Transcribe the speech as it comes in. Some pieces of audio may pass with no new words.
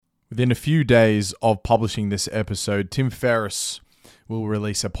Within a few days of publishing this episode, Tim Ferriss will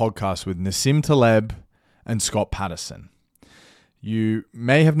release a podcast with Nassim Taleb and Scott Patterson. You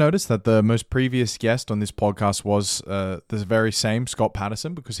may have noticed that the most previous guest on this podcast was the very same Scott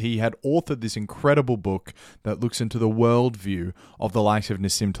Patterson, because he had authored this incredible book that looks into the worldview of the likes of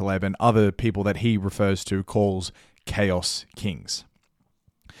Nassim Taleb and other people that he refers to, calls Chaos Kings.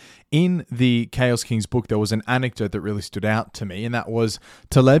 In the Chaos Kings book, there was an anecdote that really stood out to me, and that was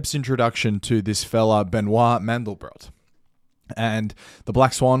Taleb's introduction to this fella, Benoit Mandelbrot. And the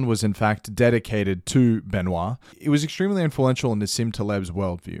Black Swan was in fact dedicated to Benoit. It was extremely influential in Nassim Taleb's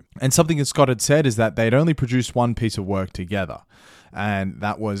worldview. And something that Scott had said is that they'd only produced one piece of work together. And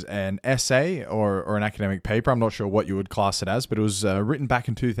that was an essay or an academic paper. I'm not sure what you would class it as, but it was written back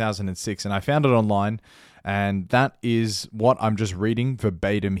in 2006. And I found it online. And that is what I'm just reading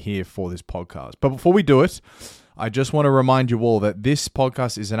verbatim here for this podcast. But before we do it, I just want to remind you all that this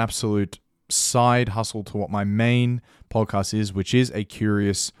podcast is an absolute side hustle to what my main podcast is, which is A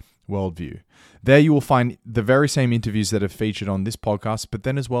Curious Worldview. There you will find the very same interviews that have featured on this podcast, but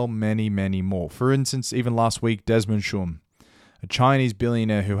then as well many, many more. For instance, even last week, Desmond Shum, a Chinese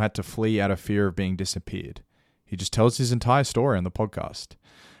billionaire who had to flee out of fear of being disappeared. He just tells his entire story on the podcast.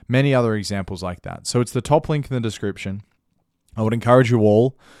 Many other examples like that. So it's the top link in the description. I would encourage you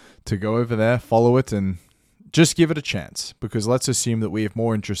all to go over there, follow it, and just give it a chance, because let's assume that we have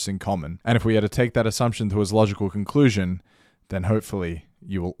more interests in common. And if we are to take that assumption to its logical conclusion, then hopefully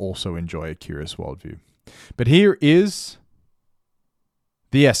you will also enjoy A Curious Worldview. But here is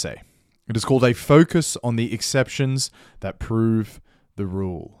the essay. It is called A Focus on the Exceptions That Prove the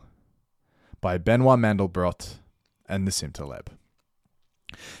Rule by Benoit Mandelbrot and Nassim Taleb.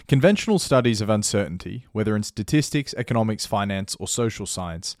 Conventional studies of uncertainty, whether in statistics, economics, finance, or social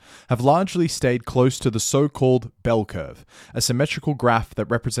science, have largely stayed close to the so-called bell curve, a symmetrical graph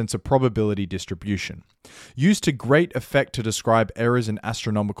that represents a probability distribution. Used to great effect to describe errors in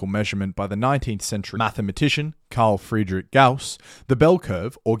astronomical measurement by the 19th century mathematician Carl Friedrich Gauss, the bell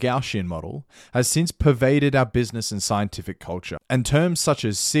curve, or Gaussian model, has since pervaded our business and scientific culture, and terms such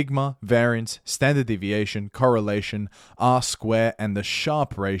as sigma, variance, standard deviation, correlation, R-square, and the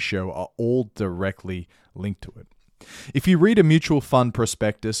Sharpe ratio are all directly linked to it. If you read a mutual fund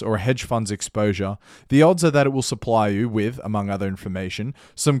prospectus or a hedge fund's exposure, the odds are that it will supply you with, among other information,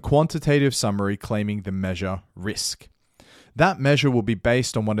 some quantitative summary claiming the measure risk. That measure will be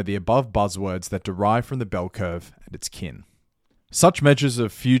based on one of the above buzzwords that derive from the bell curve and its kin. Such measures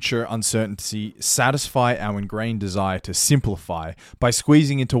of future uncertainty satisfy our ingrained desire to simplify by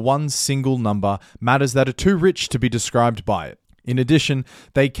squeezing into one single number matters that are too rich to be described by it. In addition,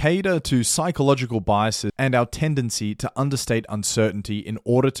 they cater to psychological biases and our tendency to understate uncertainty in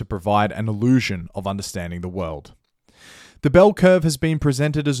order to provide an illusion of understanding the world. The bell curve has been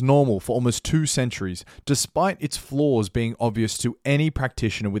presented as normal for almost 2 centuries, despite its flaws being obvious to any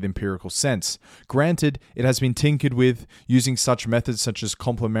practitioner with empirical sense. Granted, it has been tinkered with, using such methods such as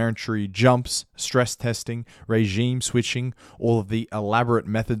complementary jumps, stress testing, regime switching, all of the elaborate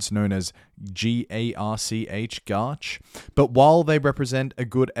methods known as GARCH. But while they represent a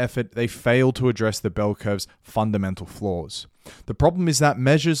good effort, they fail to address the bell curve's fundamental flaws. The problem is that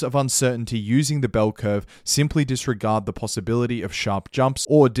measures of uncertainty using the bell curve simply disregard the possibility of sharp jumps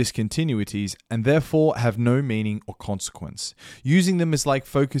or discontinuities and therefore have no meaning or consequence. Using them is like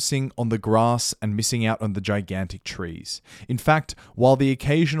focusing on the grass and missing out on the gigantic trees. In fact, while the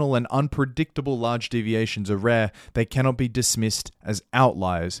occasional and unpredictable large deviations are rare, they cannot be dismissed as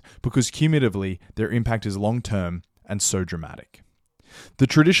outliers because cumulatively their impact is long-term and so dramatic. The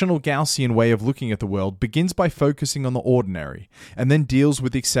traditional Gaussian way of looking at the world begins by focusing on the ordinary, and then deals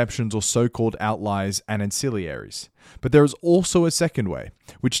with exceptions or so-called outliers and ancillaries. But there is also a second way,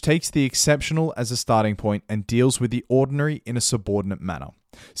 which takes the exceptional as a starting point and deals with the ordinary in a subordinate manner,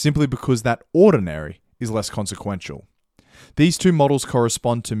 simply because that ordinary is less consequential. These two models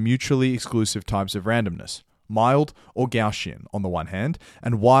correspond to mutually exclusive types of randomness, mild or Gaussian on the one hand,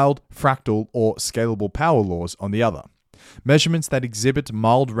 and wild, fractal, or scalable power laws on the other. Measurements that exhibit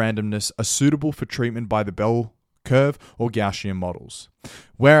mild randomness are suitable for treatment by the bell curve or Gaussian models,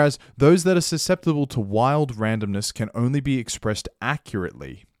 whereas those that are susceptible to wild randomness can only be expressed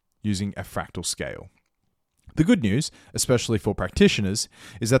accurately using a fractal scale. The good news, especially for practitioners,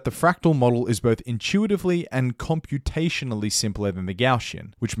 is that the fractal model is both intuitively and computationally simpler than the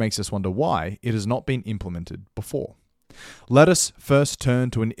Gaussian, which makes us wonder why it has not been implemented before. Let us first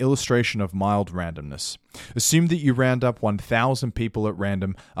turn to an illustration of mild randomness. Assume that you round up 1,000 people at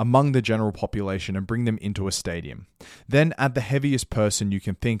random among the general population and bring them into a stadium. Then add the heaviest person you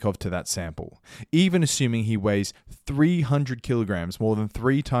can think of to that sample. Even assuming he weighs 300 kilograms, more than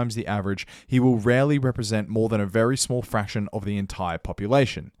 3 times the average, he will rarely represent more than a very small fraction of the entire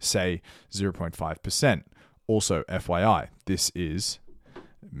population, say 0.5%. Also, FYI, this is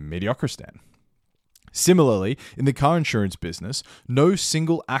MEDIOCRISTAN. Similarly, in the car insurance business, no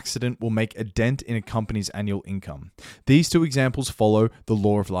single accident will make a dent in a company's annual income. These two examples follow the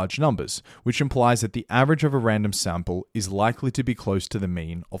law of large numbers, which implies that the average of a random sample is likely to be close to the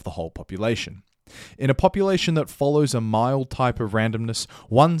mean of the whole population. In a population that follows a mild type of randomness,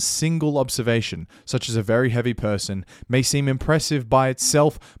 one single observation, such as a very heavy person, may seem impressive by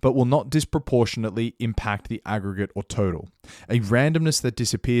itself, but will not disproportionately impact the aggregate or total. A randomness that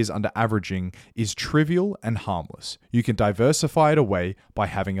disappears under averaging is trivial and harmless. You can diversify it away by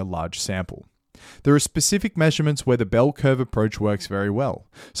having a large sample. There are specific measurements where the bell curve approach works very well,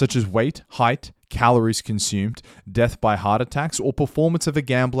 such as weight, height, calories consumed, death by heart attacks, or performance of a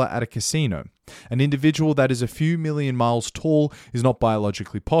gambler at a casino. An individual that is a few million miles tall is not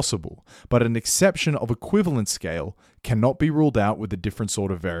biologically possible, but an exception of equivalent scale cannot be ruled out with a different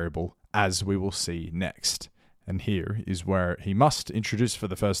sort of variable, as we will see next. And here is where he must introduce for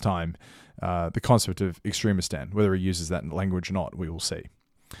the first time the concept of EXTREMISTAN. Whether he uses that in language or not, we will see.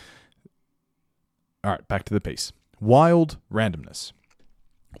 All right, back to the piece. Wild randomness.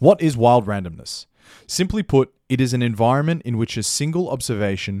 What is wild randomness? Simply put, it is an environment in which a single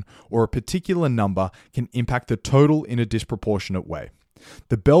observation or a particular number can impact the total in a disproportionate way.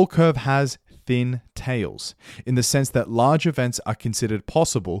 The bell curve has thin tails, in the sense that large events are considered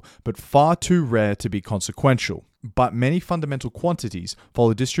possible but far too rare to be consequential. But many fundamental quantities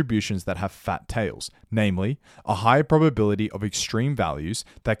follow distributions that have fat tails, namely, a high probability of extreme values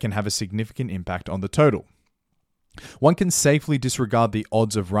that can have a significant impact on the total. One can safely disregard the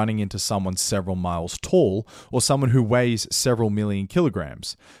odds of running into someone several miles tall or someone who weighs several million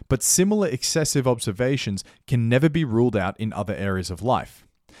kilograms, but similar excessive observations can never be ruled out in other areas of life.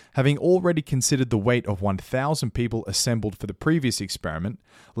 Having already considered the weight of 1,000 people assembled for the previous experiment,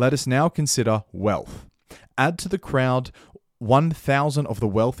 let us now consider wealth. Add to the crowd 1,000 of the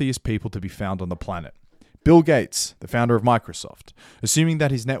wealthiest people to be found on the planet. Bill Gates, the founder of Microsoft. Assuming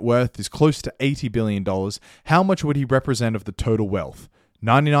that his net worth is close to $80 billion, how much would he represent of the total wealth?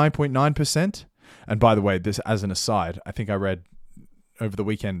 99.9%? And by the way, this as an aside, I think I read over the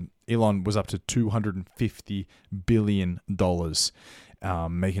weekend, Elon was up to $250 billion,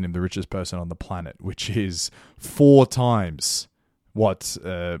 making him the richest person on the planet, which is 4 times what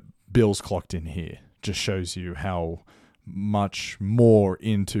Bill's clocked in here. Just shows you how much more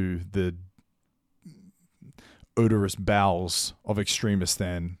into the odorous bowels of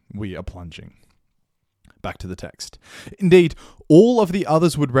EXTREMISTAN we are plunging. Back to the text. Indeed, all of the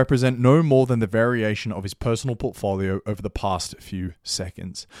others would represent no more than the variation of his personal portfolio over the past few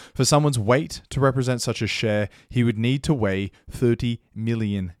seconds. For someone's weight to represent such a share, he would need to weigh 30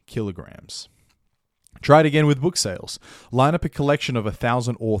 million kilograms. Try it again with book sales. Line up a collection of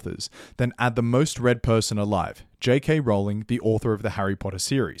 1,000 authors, then add the most read person alive, J.K. Rowling, the author of the Harry Potter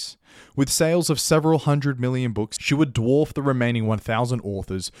series. With sales of several 100 million books, she would dwarf the remaining 1,000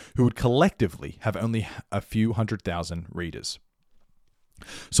 authors, who would collectively have only a few 100,000 readers.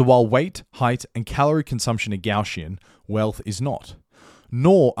 So while weight, height, and calorie consumption are Gaussian, wealth is not.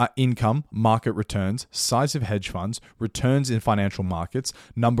 Nor are income, market returns, size of hedge funds, returns in financial markets,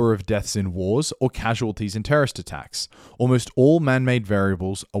 number of deaths in wars, or casualties in terrorist attacks. Almost all man-made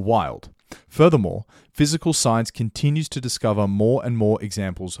variables are wild. Furthermore, physical science continues to discover more and more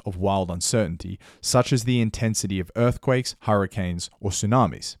examples of wild uncertainty, such as the intensity of earthquakes, hurricanes, or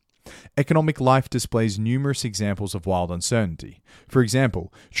tsunamis. Economic life displays numerous examples of wild uncertainty. For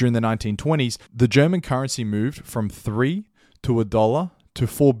example, during the 1920s, the German currency moved from 3 to $1 to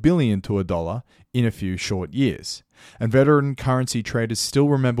 4 billion to $1 in a few short years. And veteran currency traders still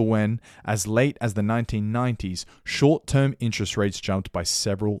remember when, as late as the 1990s, short-term interest rates jumped by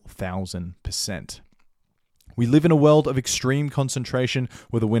several 1,000%. We live in a world of extreme concentration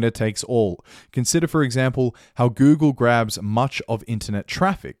where the winner takes all. Consider, for example, how Google grabs much of internet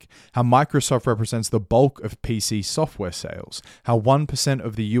traffic, how Microsoft represents the bulk of PC software sales, how 1%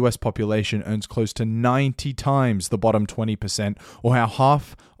 of the US population earns close to 90 times the bottom 20%, or how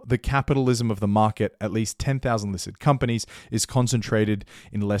half the capitalism of the market, at least 10,000 listed companies, is concentrated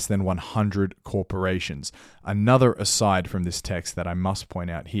in less than 100 corporations. Another aside from this text that I must point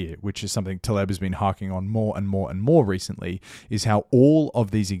out here, which is something Taleb has been harking on more and more and more recently, is how all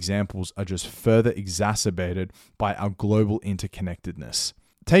of these examples are just further exacerbated by our global interconnectedness.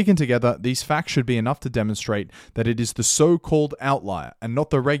 Taken together, these facts should be enough to demonstrate that it is the so-called outlier and not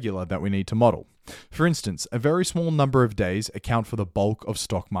the regular that we need to model. For instance, a very small number of days account for the bulk of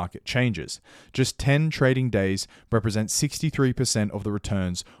stock market changes. Just 10 trading days represent 63% of the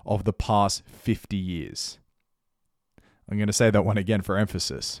returns of the past 50 years. I'm going to say that one again for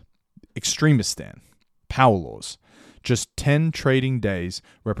emphasis. EXTREMISTAN. Power laws. Just 10 trading days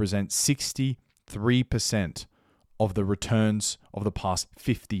represent 63% of the returns of the past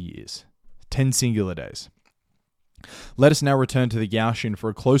 50 years. 10 singular days. Let us now return to the Gaussian for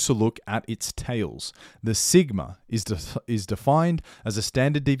a closer look at its tails. The sigma is defined as a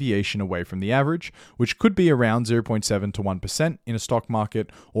standard deviation away from the average, which could be around 0.7 to 1% in a stock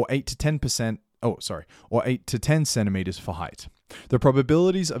market, or 8 to 10 centimeters for height. The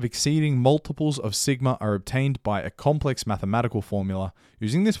probabilities of exceeding multiples of sigma are obtained by a complex mathematical formula.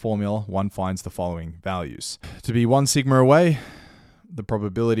 Using this formula, one finds the following values. To be 1 sigma away, the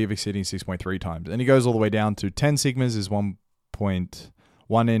probability of exceeding 6.3 times. And it goes all the way down to 10 sigmas is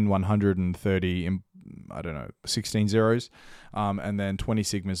 1.1 in 130, 16 zeros. And then 20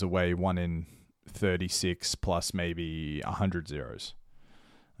 sigmas away, 1 in 36 plus maybe 100 zeros.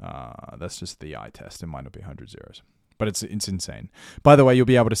 That's just the eye test. It might not be 100 zeros. But it's insane. By the way, you'll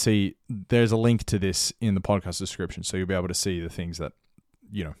be able to see, there's a link to this in the podcast description, so you'll be able to see the things that,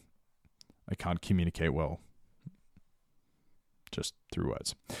 I can't communicate well just through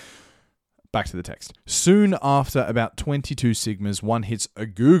words. Back to the text. Soon after about 22 sigmas, one hits a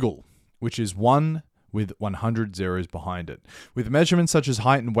Google, which is 1 with 100 zeros behind it. With measurements such as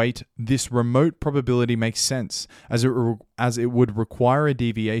height and weight, this remote probability makes sense, as it would require a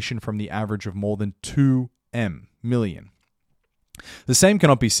deviation from the average of more than 2 million. The same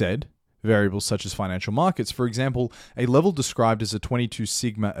cannot be said. Variables such as financial markets, for example, a level described as a 22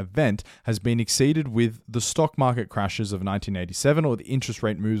 sigma event has been exceeded with the stock market crashes of 1987 or the interest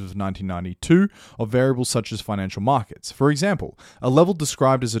rate moves of 1992 of variables such as financial markets. For example, a level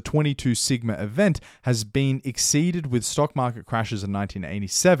described as a 22 sigma event has been exceeded with stock market crashes of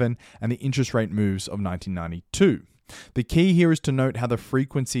 1987 and the interest rate moves of 1992. The key here is to note how the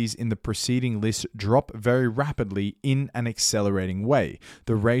frequencies in the preceding list drop very rapidly in an accelerating way.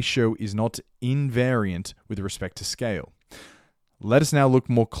 The ratio is not invariant with respect to scale. Let us now look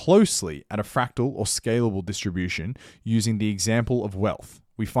more closely at a fractal or scalable distribution using the example of wealth.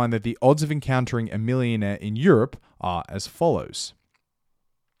 We find that the odds of encountering a millionaire in Europe are as follows.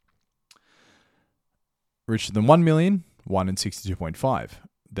 Richer than 1 million, 1 in 62.5.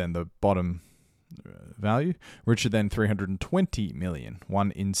 Then the bottom value, richer than 320 million,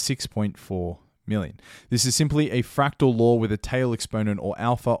 1 in 6.4 million. This is simply a fractal law with a tail exponent or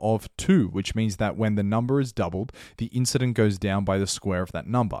alpha of 2, which means that when the number is doubled, the incident goes down by the square of that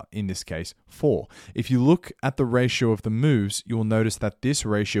number, in this case 4. If you look at the ratio of the moves, you will notice that this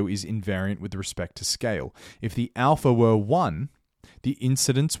ratio is invariant with respect to scale. If the alpha were 1, the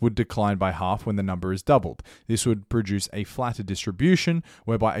incidence would decline by half when the number is doubled. This would produce a flatter distribution,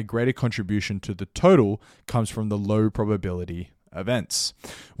 whereby a greater contribution to the total comes from the low probability events.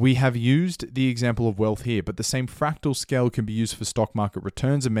 We have used the example of wealth here, but the same fractal scale can be used for stock market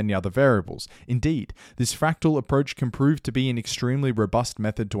returns and many other variables. Indeed, this fractal approach can prove to be an extremely robust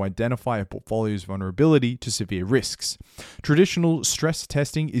method to identify a portfolio's vulnerability to severe risks. Traditional stress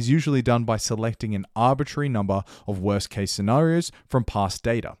testing is usually done by selecting an arbitrary number of worst-case scenarios from past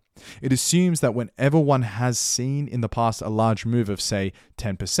data. It assumes that whenever one has seen in the past a large move of, say,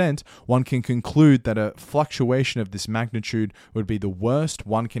 10%, one can conclude that a fluctuation of this magnitude would be the worst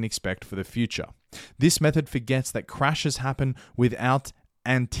one can expect for the future. This method forgets that crashes happen without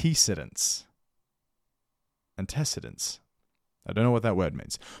antecedents. Antecedents. I don't know what that word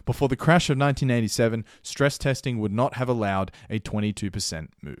means. Before the crash of 1987, stress testing would not have allowed a 22%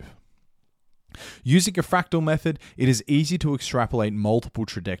 move. Using a fractal method, it is easy to extrapolate multiple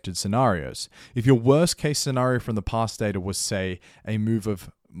trajectory scenarios. If your worst case scenario from the past data was, say, a move of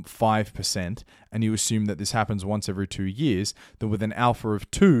 5%, and you assume that this happens once every 2 years, then with an alpha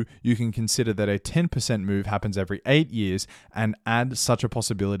of 2, you can consider that a 10% move happens every 8 years and add such a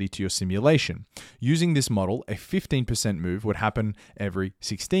possibility to your simulation. Using this model, a 15% move would happen every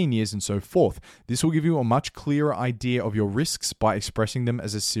 16 years and so forth. This will give you a much clearer idea of your risks by expressing them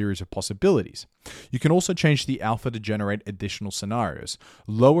as a series of possibilities. You can also change the alpha to generate additional scenarios.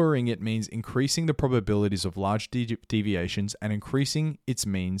 Lowering it means increasing the probabilities of large deviations, and increasing it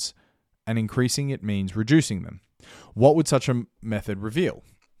means reducing them. What would such a method reveal?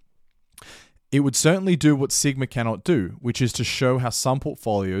 It would certainly do what Sigma cannot do, which is to show how some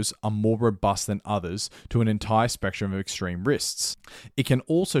portfolios are more robust than others to an entire spectrum of extreme risks. It can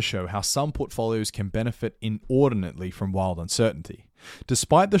also show how some portfolios can benefit inordinately from wild uncertainty.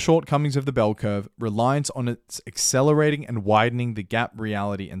 Despite the shortcomings of the bell curve, reliance on its accelerating and widening the gap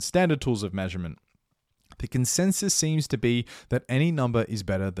reality and standard tools of measurement, the consensus seems to be that any number is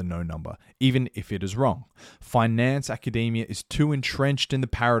better than no number, even if it is wrong. Finance academia is too entrenched in the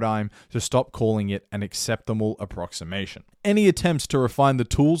paradigm to stop calling it an acceptable approximation. Any attempts to refine the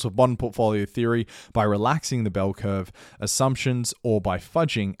tools of modern portfolio theory by relaxing the bell curve assumptions or by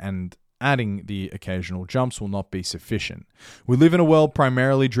fudging and adding the occasional jumps will not be sufficient. We live in a world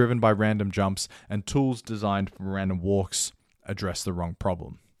primarily driven by random jumps, and tools designed for random walks address the wrong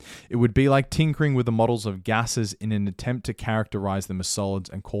problem. It would be like tinkering with the models of gases in an attempt to characterize them as solids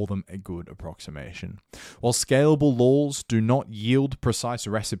and call them a good approximation. While scalable laws do not yield precise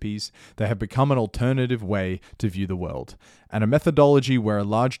recipes, they have become an alternative way to view the world, and a methodology where a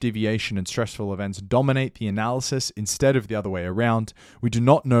large deviation and stressful events dominate the analysis instead of the other way around. We do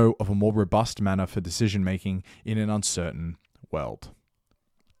not know of a more robust manner for decision making in an uncertain world.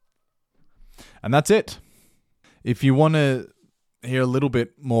 And that's it. If you want to hear a little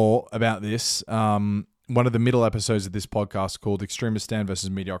bit more about this, one of the middle episodes of this podcast called EXTREMISTAN versus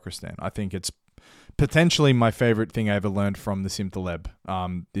MEDIOCRISTAN. I think it's potentially my favorite thing I ever learned from Nassim Taleb.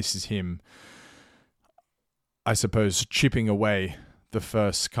 This is him, I suppose, chipping away the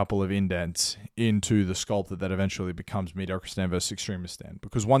first couple of indents into the sculpture that eventually becomes MEDIOCRISTAN versus EXTREMISTAN.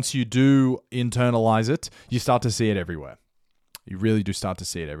 Because once you do internalize it, you start to see it everywhere. You really do start to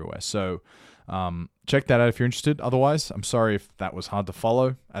see it everywhere. So check that out if you're interested. Otherwise, I'm sorry if that was hard to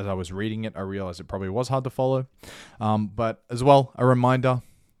follow. As I was reading it, I realized it probably was hard to follow. But as well, a reminder,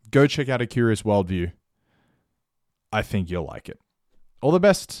 go check out A Curious Worldview. I think you'll like it. All the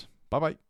best. Bye-bye.